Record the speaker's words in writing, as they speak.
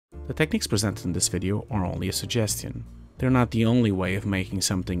The techniques presented in this video are only a suggestion. They're not the only way of making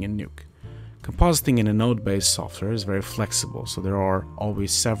something in Nuke. Compositing in a node-based software is very flexible, so there are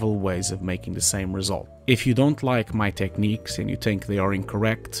always several ways of making the same result. If you don't like my techniques and you think they are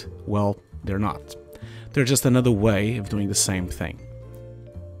incorrect, well, they're not. They're just another way of doing the same thing.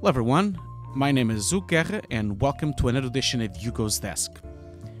 Hello everyone, my name is Hugo and welcome to another edition of Hugo's Desk.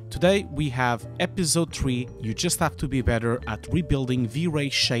 Today we have episode 3, you just have to be better at rebuilding VRay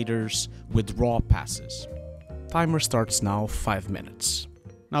shaders with raw passes. Timer starts now, 5 minutes.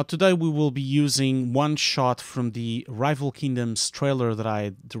 Now today we will be using one shot from the Rival Kingdoms trailer that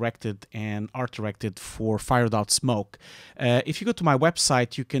I directed and art directed for Fire Without Smoke. If you go to my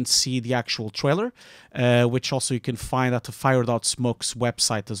website you can see the actual trailer, which also you can find at the Fire Without Smoke's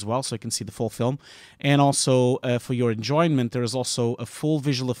website as well, so you can see the full film. And also for your enjoyment there is also a full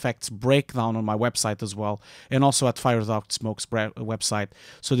visual effects breakdown on my website as well, and also at Fire Without Smoke's website,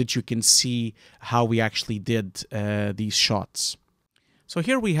 so that you can see how we actually did these shots. So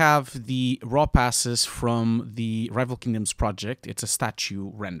here we have the raw passes from the Rival Kingdoms project. It's a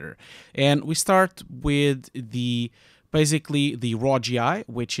statue render. And we start with basically the raw GI,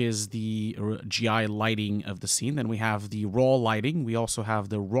 which is the GI lighting of the scene. Then we have the raw lighting. We also have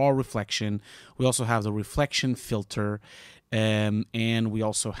the raw reflection. We also have the reflection filter. And we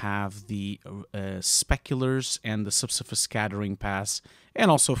also have the speculars and the subsurface scattering pass.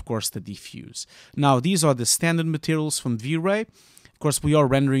 And also, of course, the diffuse. Now, these are the standard materials from VRay. Of course, we are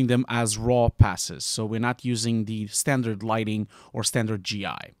rendering them as raw passes, so we're not using the standard lighting or standard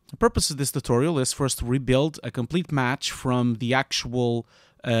GI. The purpose of this tutorial is first to rebuild a complete match from the actual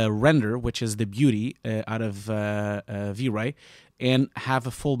render, which is the beauty out of VRay, and have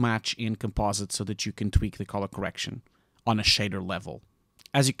a full match in composite so that you can tweak the color correction on a shader level.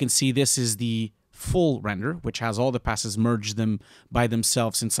 As you can see, this is the full render, which has all the passes merged them by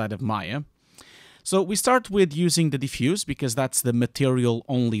themselves inside of Maya. So we start with using the diffuse because that's the material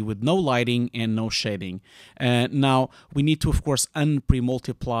only with no lighting and no shading. Now we need to of course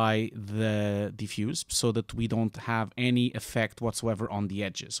unpre-multiply the diffuse so that we don't have any effect whatsoever on the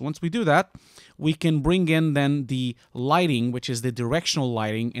edges. Once we do that, we can bring in then the lighting, which is the directional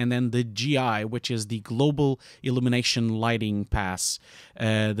lighting, and then the GI, which is the global illumination lighting pass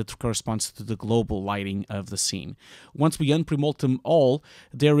that corresponds to the global lighting of the scene. Once we unpre-multiply them all,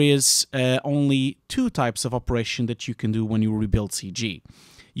 there is only two types of operation that you can do when you rebuild CG.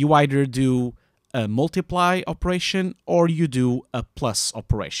 You either do a multiply operation or you do a plus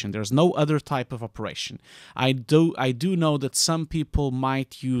operation. There's no other type of operation. I do know that some people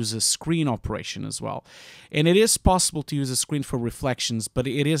might use a screen operation as well. And it is possible to use a screen for reflections, but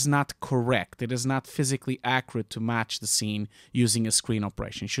it is not correct. It is not physically accurate to match the scene using a screen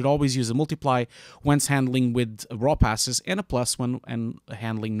operation. You should always use a multiply when handling with raw passes and a plus when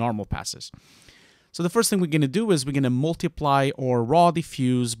handling normal passes. So the first thing we're going to do is we're going to multiply our raw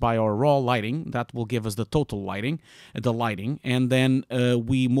diffuse by our raw lighting. That will give us the total lighting, and then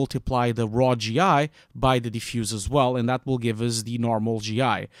we multiply the raw GI by the diffuse as well, and that will give us the normal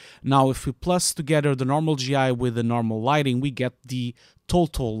GI. Now, if we plus together the normal GI with the normal lighting, we get the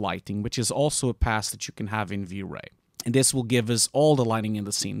total lighting, which is also a pass that you can have in VRay. And this will give us all the lighting in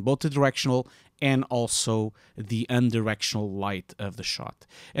the scene, both the directional and also the undirectional light of the shot.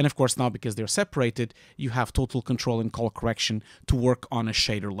 And of course now, because they're separated, you have total control and color correction to work on a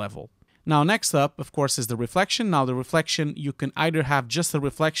shader level. Now next up, of course, is the reflection. Now the reflection, you can either have just the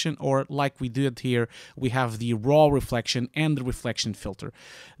reflection or like we did here, we have the raw reflection and the reflection filter.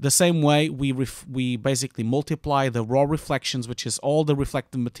 The same way, we basically multiply the raw reflections, which is all the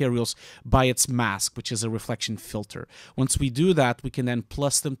reflective materials, by its mask, which is a reflection filter. Once we do that, we can then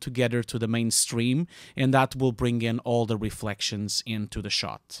plus them together to the main stream, and that will bring in all the reflections into the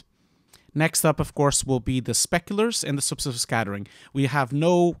shot. Next up, of course, will be the speculars and the subsurface scattering. We have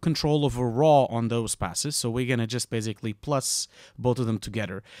no control over raw on those passes, so we're going to just basically plus both of them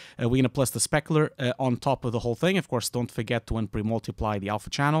together. We're going to plus the specular on top of the whole thing. Of course, don't forget to unpre-multiply the alpha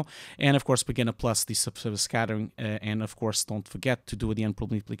channel. And of course, we're going to plus the subsurface scattering. And of course, don't forget to do the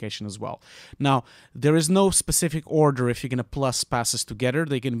unpre-multiplication as well. Now, there is no specific order if you're going to plus passes together.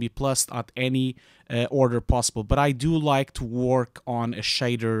 They're going to be plussed at any order possible, but I do like to work on a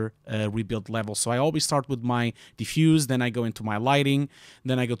shader rebuild level. So I always start with my diffuse, then I go into my lighting,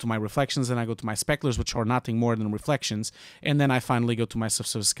 then I go to my reflections, then I go to my speculars, which are nothing more than reflections, and then I finally go to my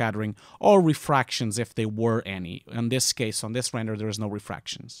subsurface scattering or refractions if there were any. In this case, on this render, there is no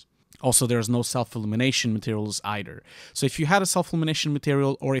refractions. Also, there's no self-illumination materials either. So if you had a self-illumination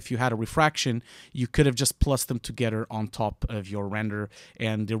material or if you had a refraction, you could have just plussed them together on top of your render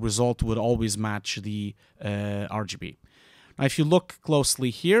and the result would always match the RGB. Now, if you look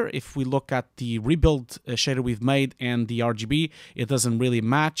closely here, if we look at the rebuild shader we've made and the RGB, it doesn't really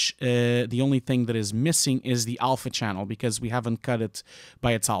match. The only thing that is missing is the alpha channel because we haven't cut it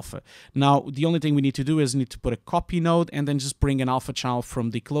by its alpha. Now, the only thing we need to do is need to put a copy node and then just bring an alpha channel from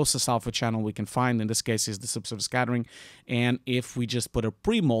the closest alpha channel we can find. In this case is the Subsurface Scattering. And if we just put a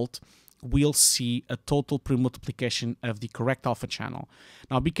pre-molt, we'll see a total pre-multiplication of the correct alpha channel.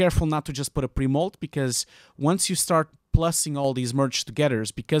 Now, be careful not to just put a pre-molt, because once you start plussing all these merged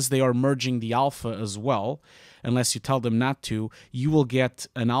togethers, because they are merging the alpha as well, unless you tell them not to, you will get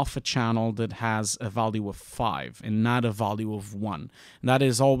an alpha channel that has a value of 5 and not a value of 1. And that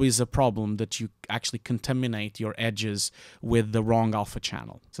is always a problem, that you actually contaminate your edges with the wrong alpha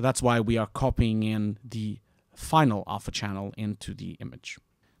channel. So that's why we are copying in the final alpha channel into the image.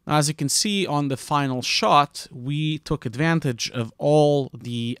 Now, as you can see on the final shot, we took advantage of all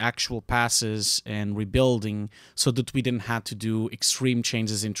the actual passes and rebuilding so that we didn't have to do extreme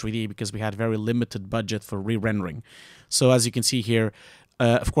changes in 3D because we had very limited budget for re-rendering. So as you can see here,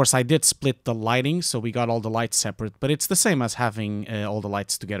 of course, I did split the lighting, so we got all the lights separate, but it's the same as having all the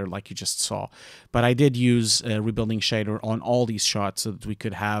lights together like you just saw. But I did use rebuilding shader on all these shots so that we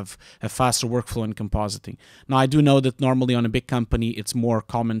could have a faster workflow in compositing. Now, I do know that normally on a big company, it's more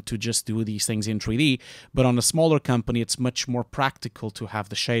common to just do these things in 3D, but on a smaller company, it's much more practical to have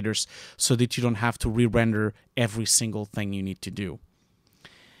the shaders so that you don't have to re-render every single thing you need to do.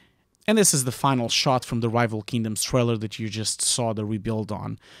 And this is the final shot from the Rival Kingdoms trailer that you just saw the rebuild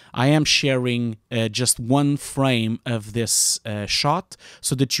on. I am sharing just one frame of this shot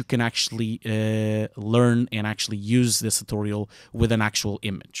so that you can actually learn and actually use this tutorial with an actual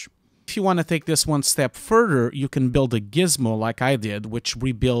image. If you want to take this one step further, you can build a gizmo like I did, which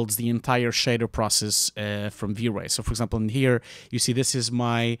rebuilds the entire shader process from VRay. So for example, in here, you see this is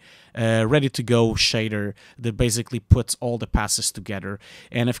my ready-to-go shader that basically puts all the passes together.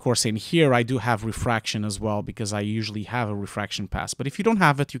 And of course, in here, I do have refraction as well, because I usually have a refraction pass. But if you don't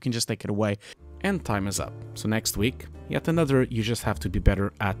have it, you can just take it away. And time is up. So next week, yet another You Just Have to Be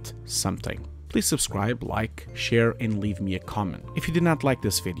Better at Something. Please subscribe, like, share, and leave me a comment. If you did not like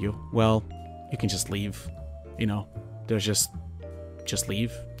this video, well, you can just leave. You know, there's just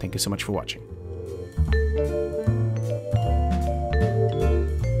leave. Thank you so much for watching.